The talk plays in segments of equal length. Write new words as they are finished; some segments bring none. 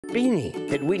Beanie,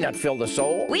 did we not fill the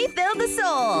soul? We filled the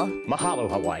soul. Mahalo,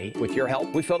 Hawaii. With your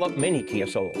help, we filled up many Kia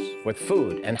Souls with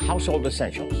food and household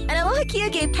essentials. And Aloha Kia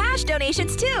gave cash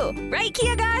donations too. Right,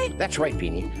 Kia Guy? That's right,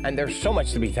 Beanie. And there's so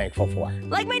much to be thankful for.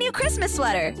 Like my new Christmas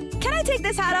sweater. Can I take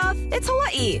this hat off? It's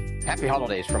Hawaii. Happy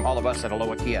holidays from all of us at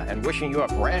Aloha Kia and wishing you a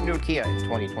brand new Kia in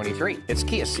 2023. It's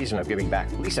Kia's season of giving back.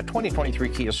 Lease a 2023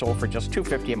 Kia Soul for just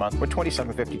 $250 a month with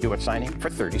 $27.50 due at signing for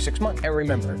 36 months. And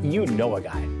remember, you know a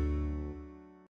guy.